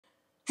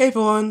Hey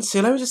everyone,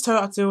 so let me just tell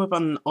you what I deal with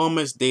on an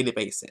almost daily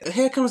basis.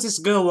 Here comes this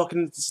girl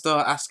walking into the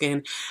store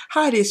asking,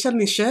 "Hi, do you sell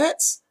any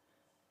shirts?"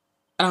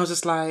 And I was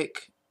just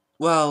like,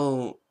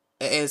 well,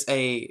 it is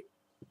a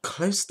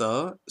clothes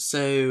store,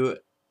 so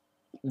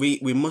we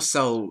must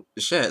sell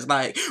shirts.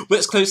 Like,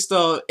 which clothes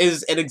store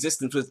is in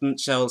existence which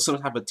doesn't sell some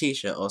type of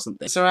t-shirt or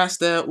something? So I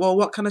asked her, well,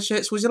 what kind of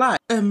shirts would you like?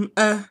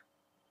 A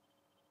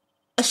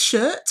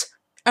shirt?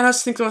 And I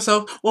was thinking to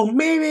myself, well,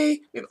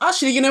 maybe,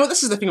 actually, you know what,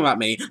 this is the thing about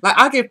me. Like,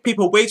 I give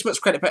people way too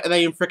much credit for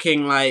their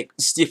freaking, like,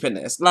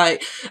 stupidness.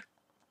 Like,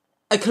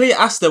 I clearly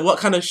asked her, what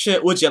kind of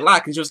shirt would you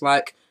like? And she was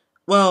like,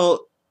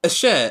 well, a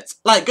shirt.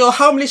 Like, girl,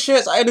 how many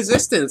shirts are in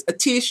existence? A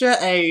t-shirt,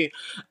 a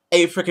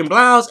freaking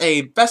blouse,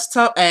 a vest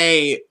top,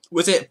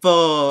 was it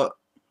for,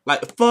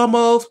 like,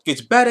 formal, get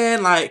to bed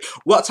in? Like,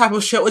 what type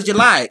of shirt would you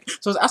like?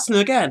 So I was asking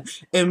her again,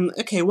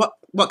 okay,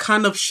 what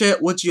kind of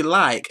shirt would you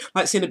like?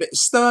 Like, seem a bit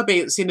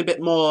stubby, seem a bit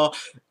more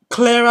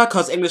clearer,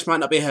 because English might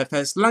not be her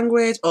first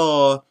language,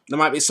 or there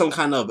might be some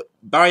kind of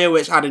barrier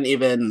which I didn't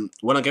even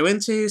want to go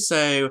into,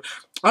 so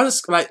I was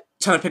just, like,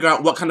 trying to figure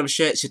out what kind of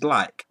shirt she'd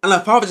like. And her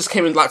father just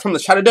came in, like, from the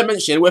shadow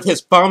dimension with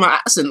his farmer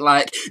accent,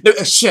 like, no,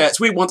 a shirt,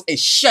 we want a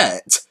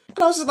shirt.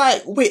 And I was just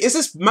like, wait, is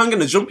this man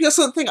gonna jump you or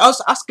something? I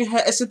was asking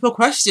her a simple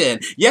question.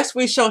 Yes,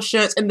 we sell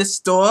shirts in the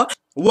store.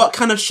 What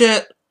kind of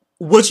shirt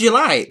would you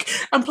like?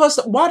 And plus,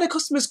 why do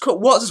customers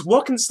just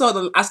walk in the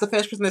store as the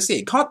first person they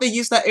see? Can't they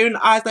use their own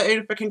eyes, their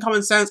own freaking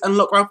common sense and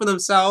look around for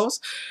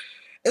themselves?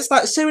 It's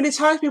like so many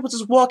times people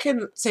just walk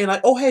in saying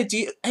like, oh, hey,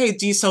 do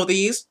you sell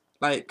these?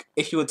 Like,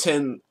 if you would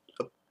turn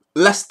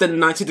less than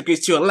 90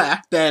 degrees to your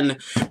left, then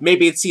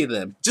maybe you'd see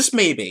them. Just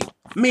maybe.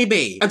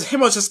 Maybe. And him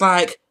was just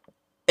like,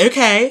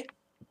 okay,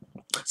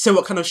 so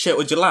what kind of shirt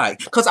would you like?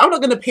 Because I'm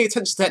not going to pay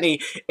attention to any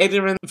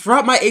ignorant.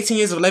 Throughout my 18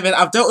 years of living,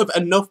 I've dealt with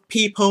enough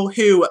people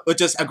who were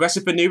just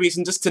aggressive for no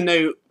reason, just to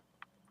know,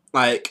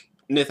 like,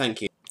 no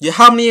thank you. You're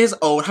how many years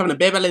old, having a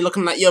baby belly,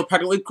 looking like you're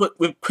pregnant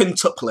with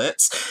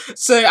quintuplets.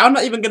 So I'm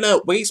not even gonna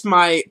waste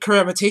my career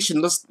reputation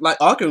just like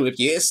arguing with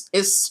you.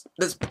 It's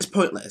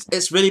pointless.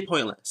 It's really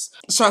pointless.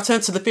 So I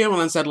turned to the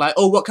female and said like,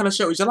 oh, what kind of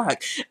shirt would you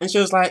like? And she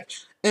was like,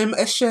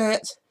 a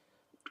shirt.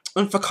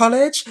 And for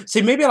college,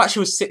 so maybe like she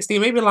was 16,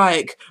 maybe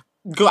like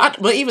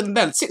but even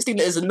then, 16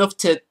 is enough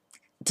to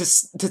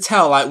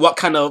tell like what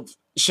kind of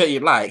shirt you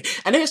like.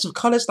 And if it's for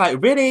college,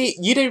 like really,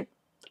 you don't.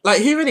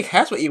 Like, who really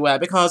cares what you wear?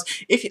 Because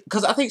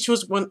I think she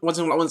was one of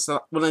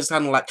those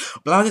kind of like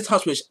blousy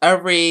tops which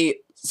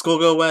every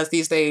schoolgirl wears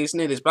these days.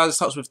 You know, these blousy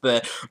tops with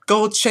the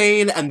gold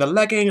chain and the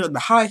leggings and the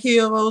high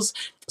heels.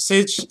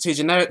 So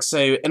generic,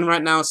 so in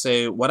right now,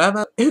 so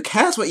whatever. Who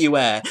cares what you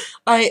wear?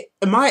 In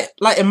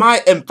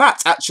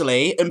fact,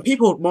 actually, and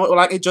people more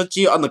likely judge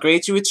you on the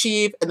grades you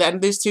achieve at the end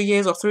of those 2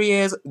 years or 3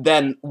 years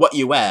than what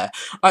you wear.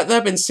 Like, there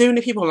have been so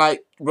many people,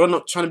 like, run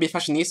up trying to be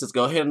fashionistas,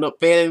 girl, who end up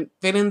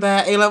failing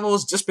their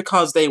A-levels just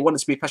because they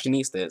wanted to be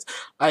fashionistas.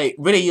 Like,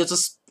 really, you're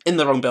just in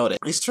the wrong building.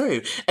 It's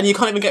true. And you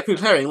can't even get through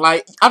clearing.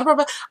 Like, I'd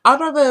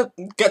rather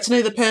get to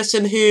know the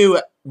person who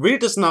really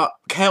does not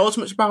care all too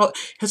much about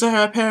his or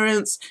her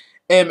appearance,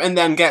 and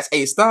then gets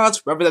A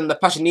stars, rather than the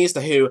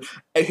fashionista who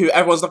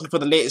everyone's looking for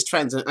the latest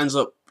trends and ends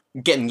up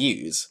getting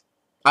used.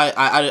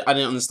 I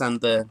didn't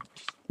understand the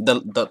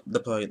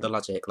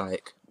logic.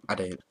 Like, I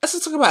don't. Let's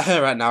just talk about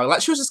her right now.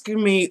 Like, she was just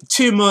giving me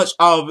too much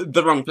of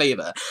the wrong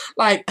flavour.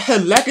 Like, her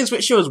leggings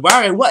which she was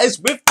wearing. What is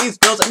with these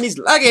girls and these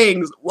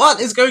leggings? What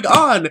is going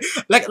on?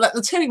 Like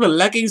the turning of the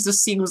leggings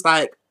just seems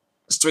like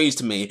strange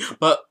to me.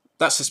 But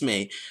that's just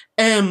me.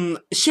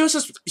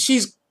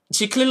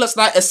 She clearly looks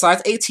like a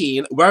size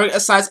 18 wearing a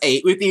size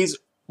 8 with these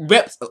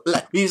ripped,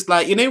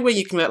 like, you know where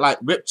you can get like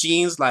ripped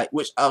jeans, like,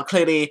 which are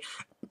clearly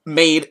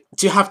made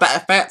to have that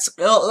effect.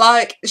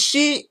 Like,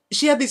 she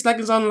had these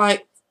leggings on,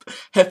 like,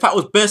 her fat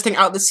was bursting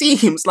out the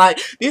seams. Like,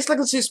 these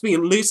leggings just be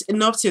loose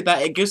enough so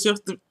that it gives you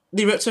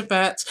the ripped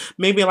effect.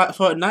 Maybe like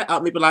for a night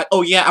out, maybe like,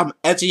 oh yeah, I'm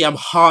edgy, I'm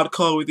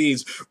hardcore with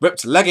these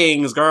ripped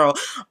leggings, girl.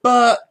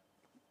 But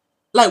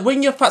like,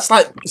 when your fat's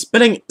like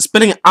spilling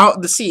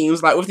out the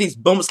seams, like with these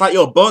bumps, like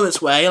you're born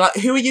this way, like,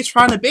 who are you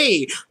trying to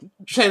be?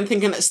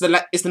 Thinking it's the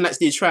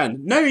next new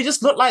trend. No, you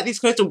just look like these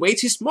clothes are way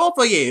too small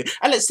for you.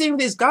 And it's same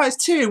with these guys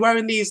too,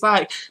 wearing these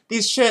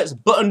shirts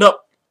buttoned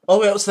up all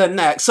the way up to their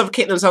neck,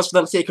 suffocating themselves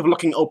for the sake of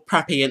looking all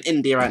preppy in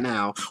India right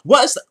now.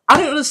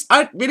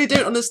 I really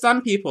don't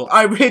understand people.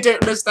 I really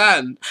don't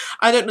understand.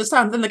 I don't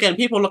understand. Then again,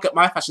 people look at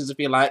my fashions and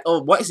feel like,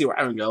 oh, what is he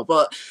wearing, girl?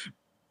 But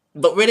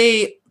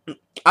really,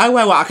 I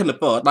wear what I can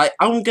afford. Like,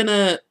 I'm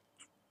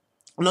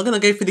not gonna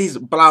go for these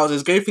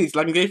blouses, go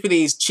for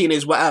these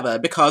chinos, whatever,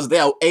 because they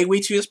are A, way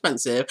too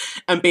expensive,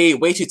 and B,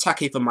 way too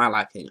tacky for my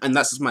liking. And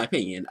that's just my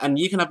opinion. And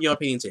you can have your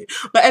opinion too.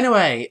 But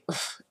anyway,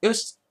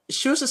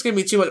 she was just giving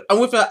me too much. And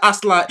with her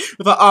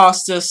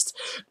ass just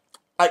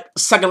like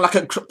sagging like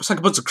a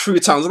bunch of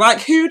croutons.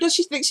 Like, who does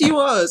she think she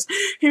was?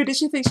 Who did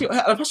she think she was?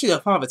 And especially her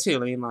father too. I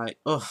mean, like,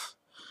 ugh.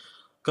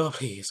 God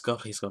please, God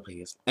please, God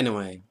please.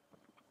 Anyway.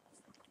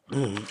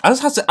 I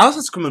just had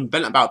to come and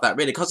vent about that,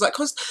 really,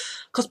 because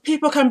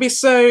people can be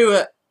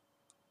so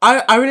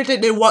I really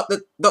didn't know what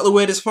the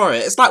word is for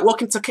it. It's like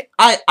walking to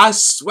I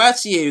swear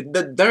to you,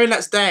 the very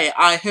next day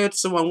I heard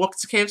someone walk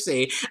to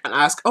KFC and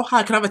ask, "Oh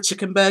hi, can I have a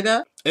chicken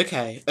burger?"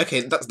 Okay,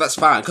 that's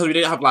fine because we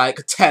didn't have like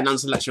 10 on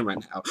selection right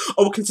now.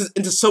 Or walking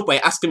into Subway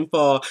asking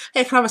for,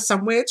 "Hey, can I have a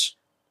sandwich?"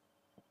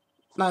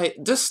 Like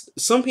just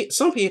some people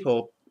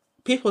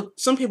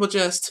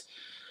just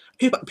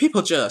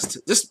people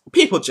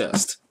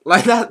just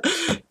like that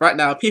right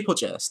now. People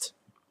just.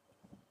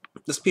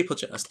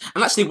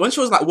 And actually, when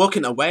she was like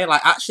walking away,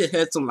 like I actually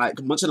heard some like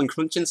munching and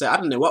crunching. So I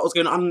don't know what was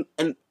going on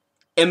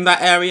in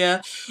that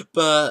area,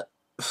 but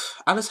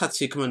I just had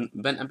to come and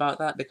vent about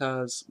that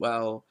because,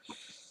 well,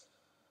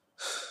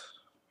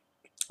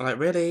 like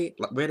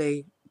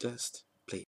really, just